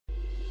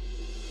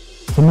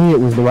to me, it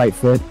was the right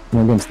fit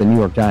against the New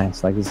York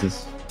Giants. Like, this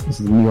is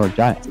the New York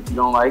Giants. If you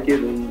don't like it,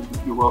 then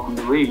you're welcome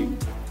to leave.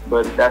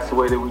 But that's the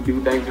way that we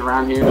do things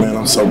around here. Man,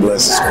 I'm so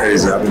blessed. It's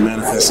crazy. I've been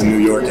manifesting New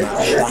York, and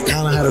I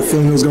kind of had a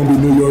feeling it was going to be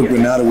New York, but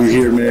now that we're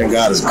here, man,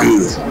 God is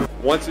good.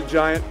 Once a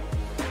Giant,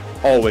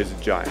 always a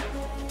Giant.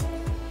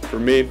 For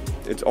me,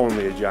 it's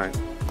only a Giant.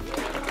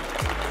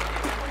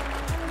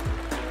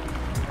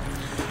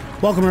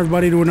 Welcome,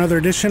 everybody, to another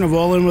edition of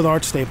All In with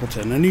Art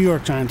Stapleton, a New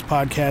York Giants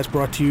podcast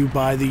brought to you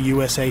by the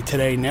USA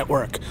Today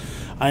Network.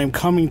 I am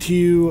coming to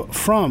you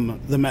from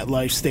the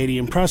MetLife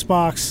Stadium press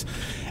box,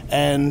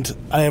 and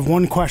I have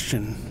one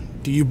question.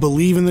 Do you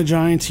believe in the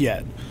Giants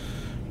yet?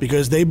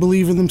 Because they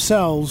believe in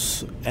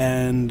themselves,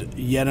 and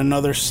yet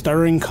another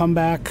stirring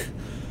comeback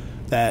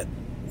that,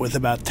 with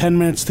about 10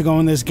 minutes to go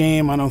in this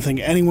game, I don't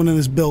think anyone in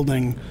this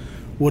building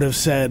would have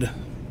said,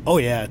 oh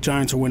yeah,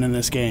 Giants are winning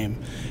this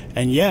game.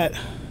 And yet,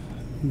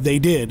 they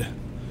did.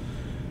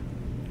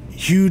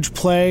 Huge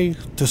play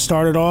to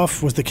start it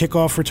off was the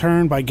kickoff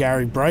return by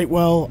Gary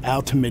Brightwell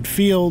out to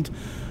midfield.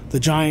 The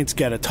Giants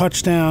get a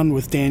touchdown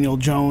with Daniel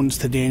Jones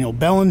to Daniel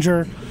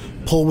Bellinger,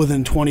 pull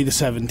within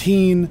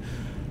 20-17.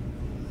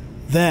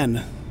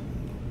 Then,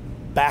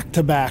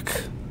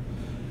 back-to-back,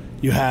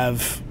 you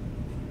have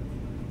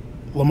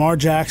Lamar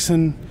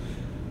Jackson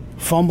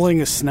fumbling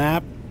a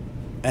snap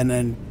and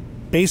then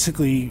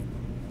basically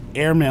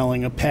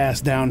airmailing a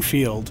pass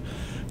downfield.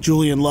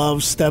 Julian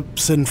Love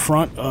steps in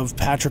front of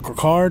Patrick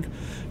Ricard,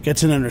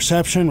 gets an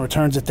interception,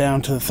 returns it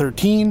down to the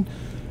 13.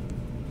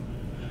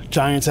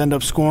 Giants end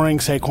up scoring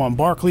Saquon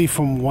Barkley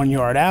from 1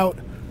 yard out.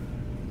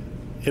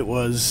 It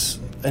was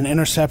an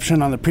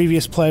interception on the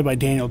previous play by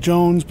Daniel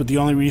Jones, but the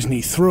only reason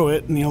he threw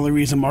it and the only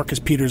reason Marcus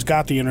Peters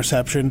got the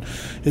interception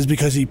is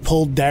because he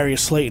pulled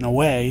Darius Slayton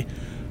away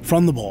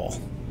from the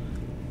ball.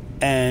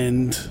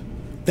 And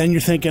then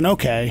you're thinking,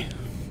 okay,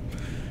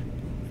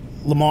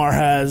 Lamar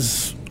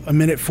has a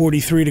minute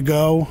 43 to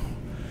go.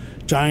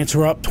 Giants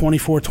are up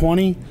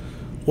 24-20.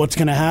 What's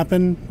going to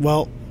happen?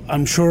 Well,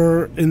 I'm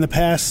sure in the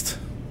past,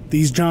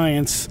 these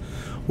Giants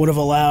would have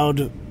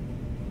allowed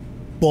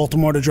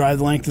Baltimore to drive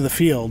the length of the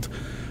field.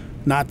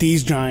 Not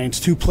these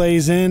Giants. 2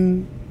 plays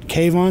in,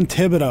 Kayvon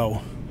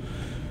Thibodeaux.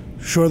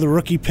 Sure, the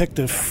rookie picked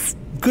a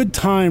good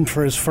time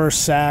for his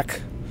first sack.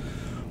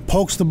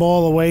 Pokes the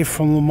ball away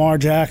from Lamar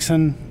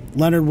Jackson.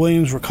 Leonard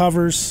Williams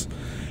recovers.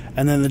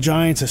 And then the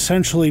Giants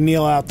essentially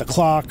kneel out the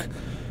clock.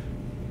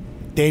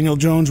 Daniel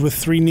Jones with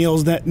 3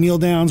 kneel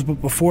downs,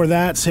 but before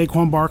that,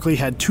 Saquon Barkley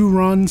had 2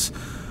 runs.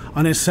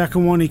 On his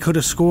second one, he could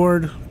have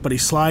scored, but he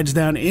slides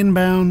down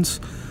inbounds.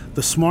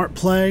 The smart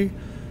play,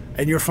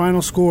 and your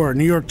final score,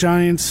 New York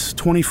Giants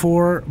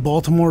 24,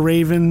 Baltimore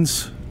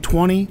Ravens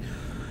 20.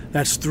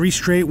 That's 3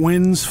 straight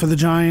wins for the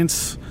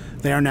Giants.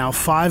 They are now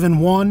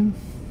 5-1.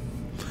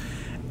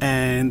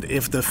 And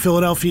if the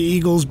Philadelphia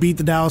Eagles beat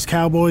the Dallas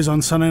Cowboys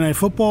on Sunday Night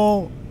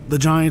Football, the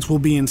Giants will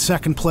be in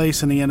second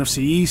place in the NFC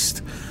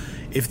East.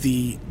 If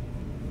the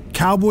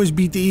Cowboys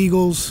beat the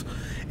Eagles,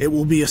 it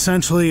will be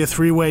essentially a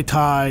 3-way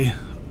tie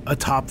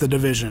atop the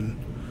division.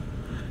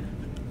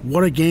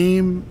 What a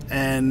game,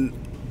 and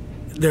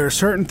there are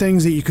certain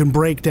things that you can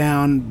break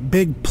down,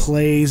 big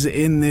plays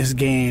in this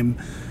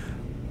game,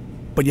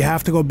 but you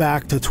have to go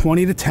back to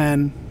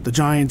 20-10. The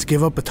Giants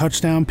give up a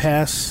touchdown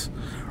pass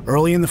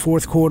early in the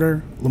fourth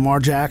quarter, Lamar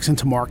Jackson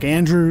to Mark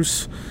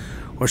Andrews,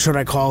 or should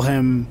I call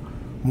him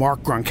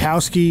Mark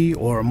Gronkowski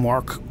or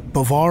Mark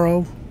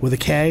Bavaro with a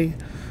K.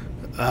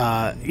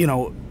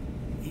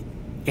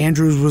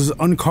 Andrews was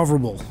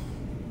uncoverable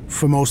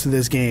for most of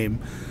this game.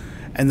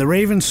 And the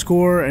Ravens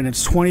score, and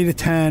it's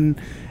 20-10,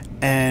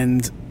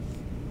 and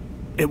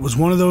it was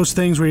one of those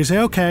things where you say,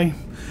 okay,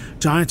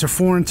 Giants are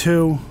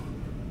 4-2.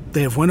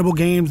 They have winnable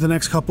games the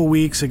next couple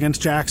weeks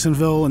against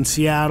Jacksonville and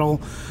Seattle.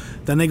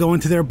 Then they go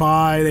into their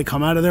bye. They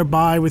come out of their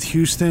bye with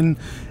Houston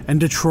and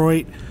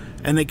Detroit,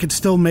 and they could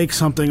still make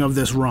something of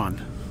this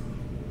run.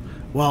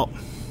 Well,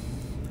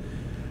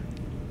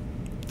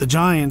 the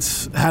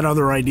Giants had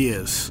other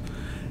ideas,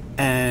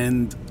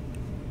 and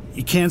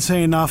you can't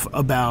say enough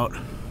about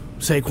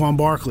Saquon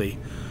Barkley,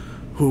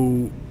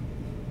 who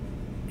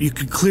you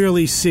could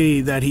clearly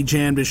see that he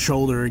jammed his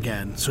shoulder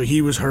again, so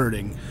he was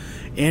hurting.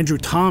 Andrew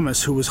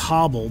Thomas, who was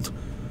hobbled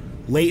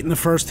late in the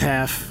first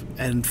half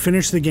and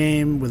finished the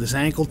game with his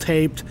ankle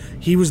taped,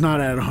 he was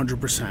not at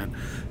 100%.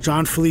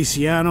 John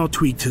Feliciano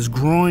tweaked his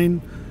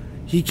groin.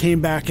 He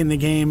came back in the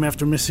game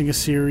after missing a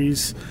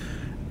series.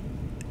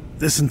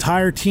 This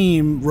entire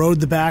team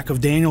rode the back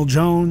of Daniel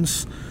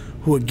Jones,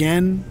 who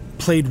again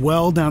played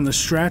well down the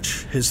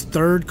stretch. His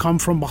third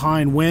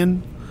come-from-behind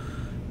win.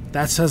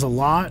 That says a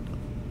lot.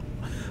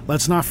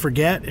 Let's not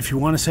forget, if you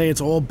want to say it's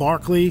all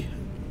Barkley,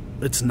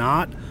 it's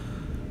not.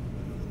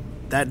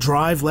 That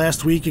drive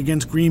last week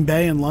against Green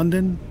Bay in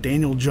London,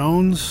 Daniel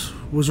Jones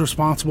was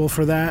responsible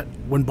for that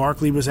when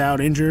Barkley was out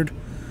injured.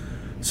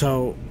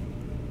 So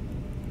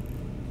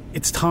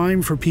it's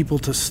time for people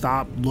to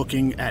stop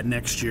looking at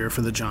next year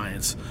for the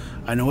Giants.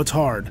 I know it's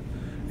hard.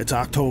 It's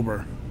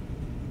October.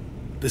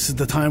 This is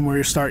the time where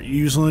you start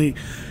usually,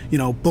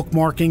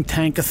 bookmarking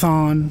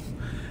Tankathon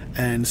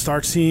and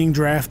start seeing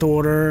draft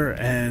order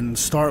and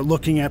start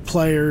looking at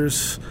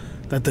players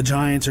that the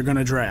Giants are going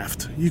to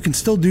draft. You can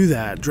still do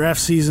that. Draft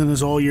season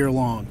is all year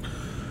long.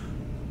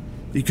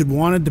 You could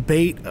want to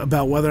debate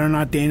about whether or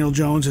not Daniel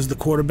Jones is the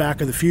quarterback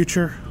of the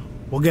future.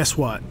 Well, guess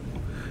what?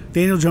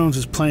 Daniel Jones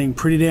is playing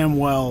pretty damn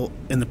well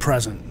in the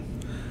present,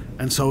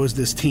 and so is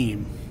this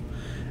team.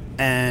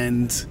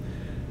 And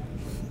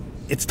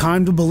it's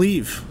time to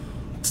believe.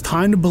 It's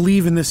time to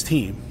believe in this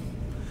team.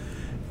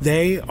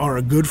 They are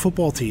a good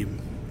football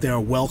team. They are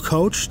well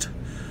coached.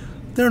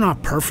 They're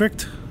not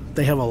perfect.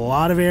 They have a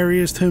lot of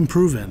areas to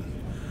improve in.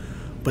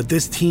 But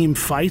this team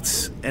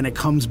fights, and it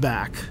comes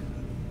back,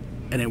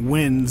 and it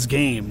wins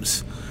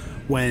games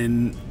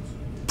when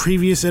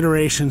previous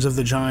iterations of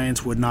the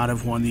Giants would not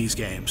have won these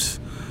games.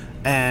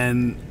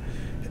 And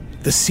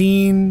the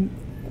scene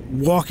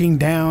walking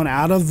down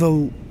out of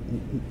the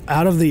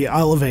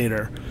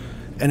elevator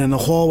and in the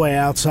hallway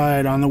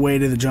outside on the way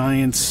to the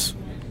Giants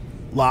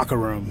locker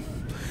room,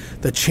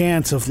 the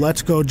chants of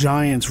 "Let's Go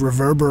Giants"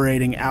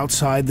 reverberating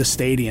outside the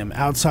stadium,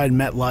 outside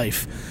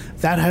MetLife,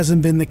 that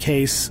hasn't been the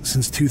case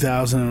since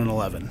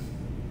 2011.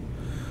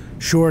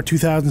 Sure,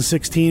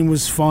 2016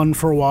 was fun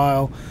for a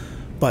while,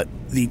 but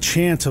the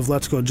chants of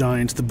 "Let's Go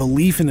Giants," the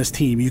belief in this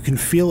team, you can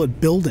feel it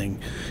building,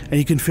 and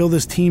you can feel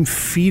this team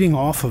feeding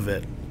off of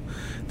it.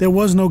 There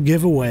was no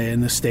giveaway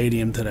in the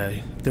stadium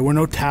today. There were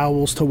no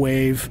towels to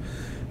wave.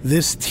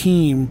 This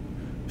team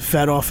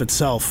fed off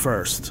itself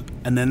first,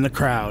 and then the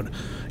crowd.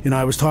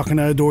 I was talking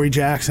to Adoree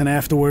Jackson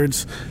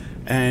afterwards,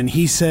 and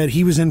he said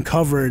he was in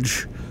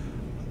coverage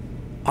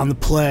on the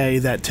play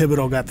that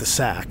Thibodeau got the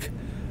sack.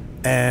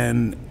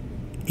 And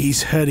he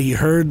said he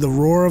heard the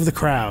roar of the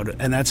crowd,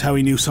 and that's how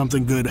he knew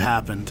something good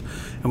happened.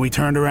 And we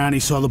turned around, he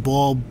saw the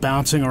ball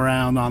bouncing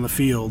around on the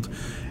field,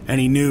 and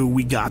he knew,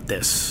 we got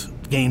this.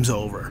 Game's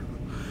over.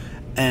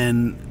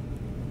 And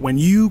when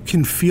you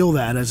can feel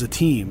that as a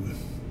team,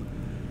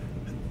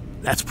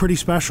 that's pretty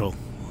special.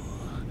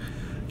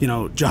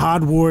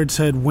 Jihad Ward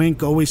said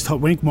Wink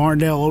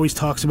Martindale always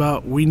talks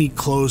about, we need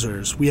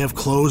closers. We have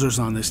closers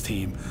on this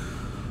team.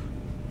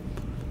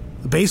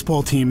 The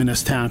baseball team in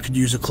this town could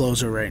use a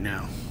closer right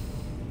now.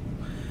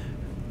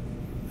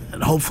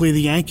 And hopefully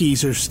the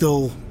Yankees are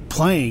still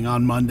playing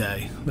on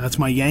Monday. That's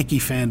my Yankee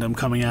fandom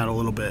coming out a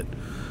little bit.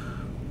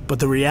 But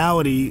the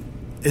reality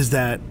is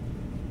that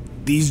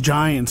these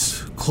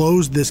Giants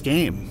closed this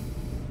game.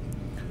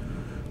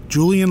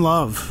 Julian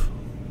Love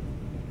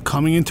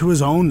coming into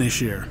his own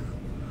this year,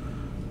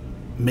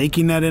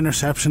 making that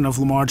interception of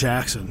Lamar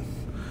Jackson.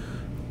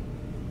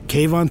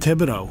 Kayvon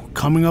Thibodeau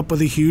coming up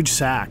with a huge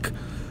sack.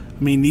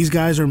 I mean, these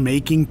guys are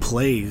making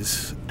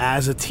plays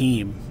as a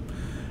team.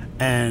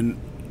 And,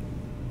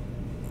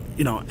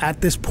 at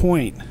this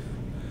point,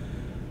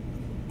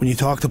 when you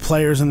talk to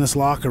players in this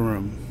locker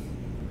room,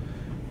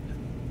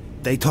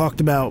 they talked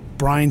about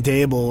Brian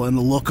Daboll and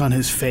the look on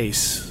his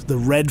face, the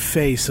red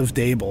face of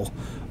Daboll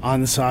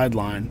on the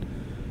sideline.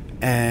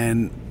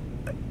 And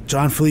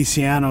John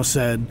Feliciano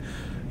said,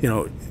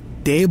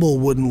 Daboll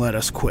wouldn't let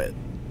us quit.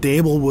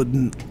 Daboll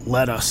wouldn't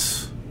let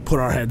us put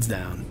our heads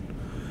down.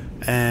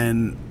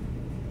 And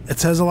it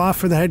says a lot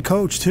for the head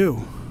coach,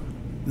 too.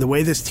 The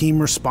way this team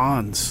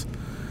responds.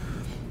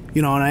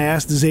 And I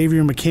asked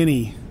Xavier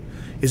McKinney,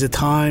 is it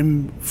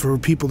time for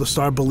people to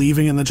start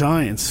believing in the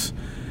Giants?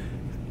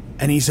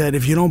 And he said,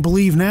 if you don't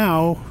believe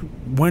now,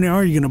 when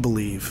are you going to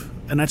believe?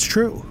 And that's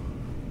true.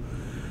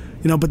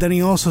 But then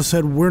he also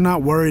said, we're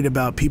not worried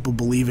about people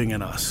believing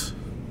in us.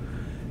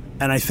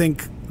 And I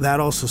think that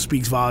also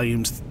speaks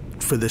volumes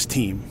for this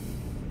team.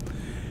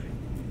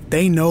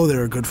 They know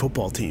they're a good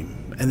football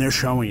team, and they're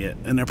showing it,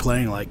 and they're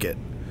playing like it.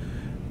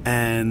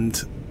 And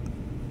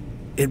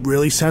it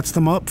really sets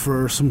them up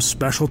for some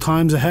special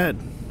times ahead.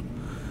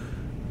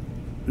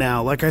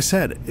 Now, like I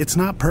said, it's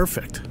not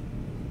perfect.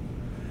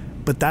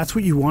 But that's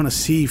what you want to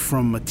see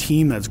from a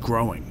team that's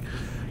growing.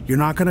 You're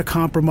not going to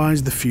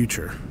compromise the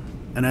future.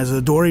 And as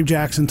Adoree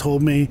Jackson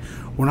told me,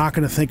 we're not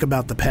going to think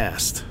about the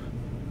past.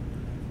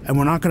 And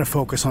we're not going to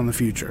focus on the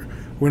future.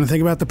 We're going to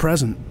think about the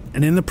present.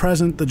 And in the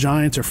present, the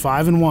Giants are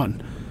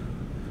 5-1.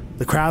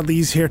 The crowd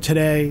leaves here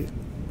today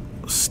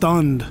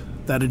stunned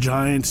that a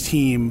Giants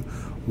team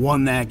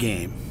won that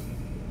game.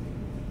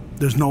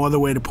 There's no other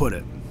way to put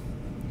it.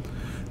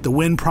 The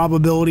win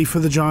probability for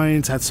the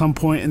Giants at some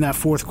point in that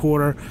fourth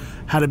quarter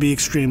had to be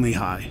extremely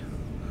high.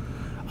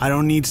 I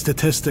don't need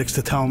statistics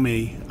to tell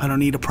me. I don't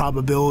need a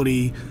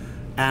probability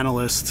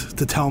analyst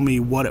to tell me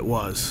what it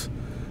was.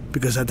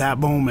 Because at that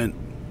moment,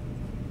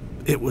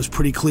 it was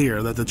pretty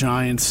clear that the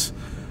Giants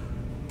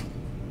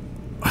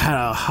had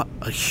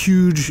a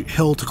huge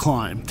hill to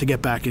climb to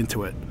get back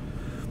into it.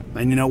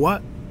 And you know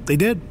what? They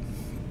did.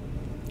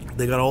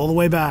 They got all the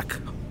way back.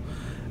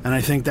 And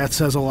I think that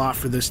says a lot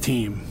for this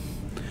team.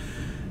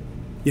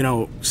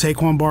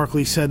 Saquon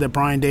Barkley said that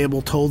Brian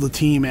Daboll told the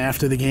team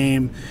after the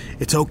game,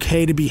 it's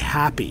okay to be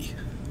happy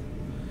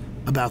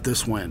about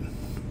this win.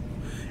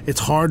 It's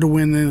hard to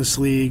win in this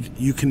league.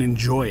 You can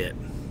enjoy it.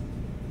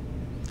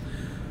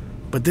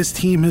 But this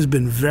team has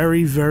been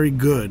very, very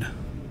good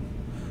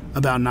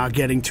about not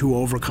getting too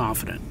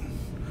overconfident.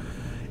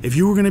 If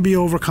you were going to be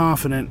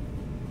overconfident,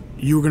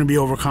 you were going to be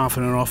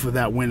overconfident off of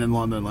that win in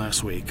London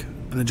last week,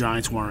 and the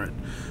Giants weren't.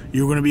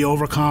 You were going to be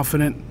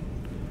overconfident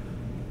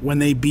when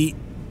they beat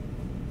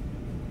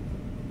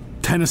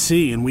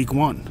Tennessee in Week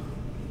 1.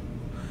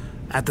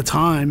 At the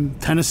time,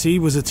 Tennessee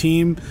was a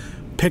team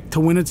picked to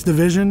win its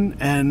division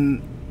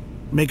and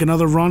make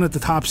another run at the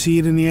top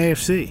seed in the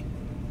AFC,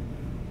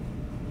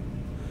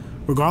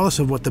 regardless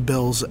of what the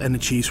Bills and the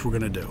Chiefs were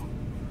going to do.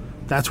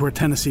 That's where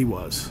Tennessee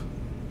was.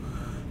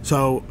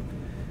 So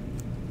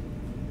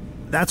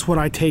that's what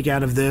I take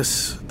out of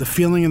this. The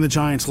feeling in the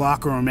Giants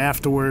locker room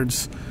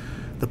afterwards,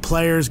 the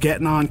players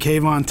getting on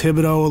Kayvon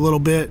Thibodeau a little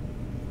bit,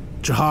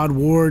 Jihad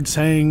Ward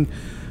saying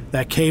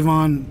that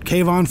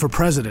Kayvon for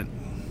president.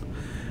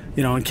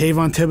 You know, and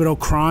Kayvon Thibodeau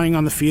crying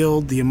on the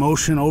field, the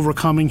emotion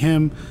overcoming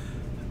him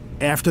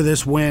after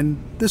this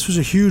win. This was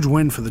a huge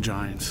win for the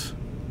Giants,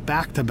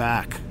 back to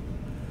back.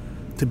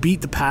 To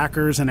beat the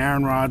Packers and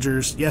Aaron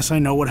Rodgers. Yes, I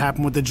know what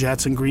happened with the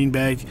Jets and Green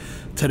Bay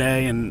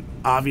today, and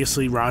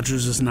obviously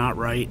Rodgers is not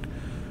right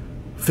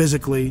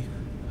physically,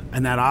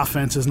 and that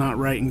offense is not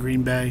right in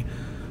Green Bay.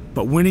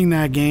 But winning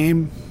that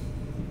game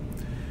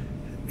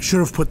should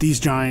have put these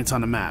Giants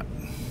on the map.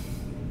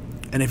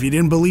 And if you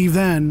didn't believe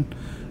then,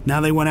 now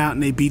they went out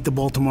and they beat the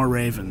Baltimore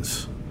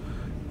Ravens.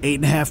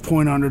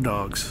 8.5-point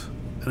underdogs.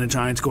 And the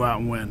Giants go out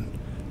and win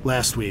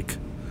last week.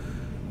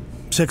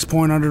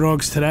 6-point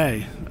underdogs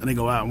today, and they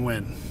go out and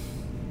win.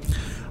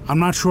 I'm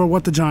not sure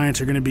what the Giants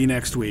are going to be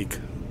next week.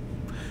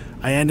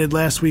 I ended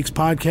last week's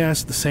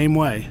podcast the same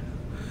way.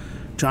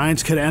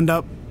 Giants could end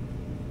up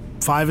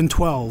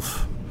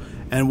 5-12,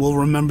 and we'll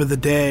remember the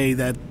day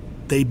that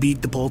they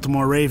beat the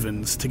Baltimore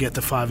Ravens to get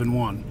to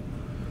 5-1.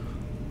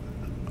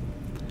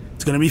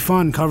 It's going to be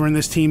fun covering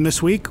this team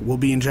this week. We'll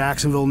be in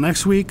Jacksonville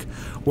next week,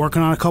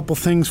 working on a couple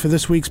things for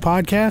this week's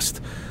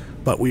podcast.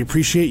 But we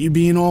appreciate you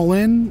being all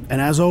in.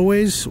 And as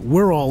always,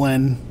 we're all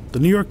in. The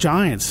New York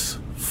Giants,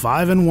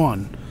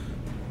 5-1.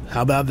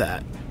 How about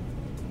that?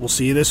 We'll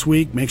see you this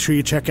week. Make sure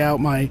you check out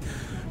my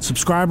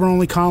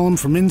subscriber-only column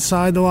from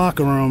Inside the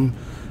Locker Room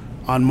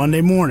on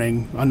Monday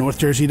morning on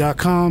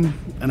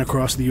NorthJersey.com and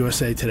across the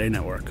USA Today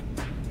Network.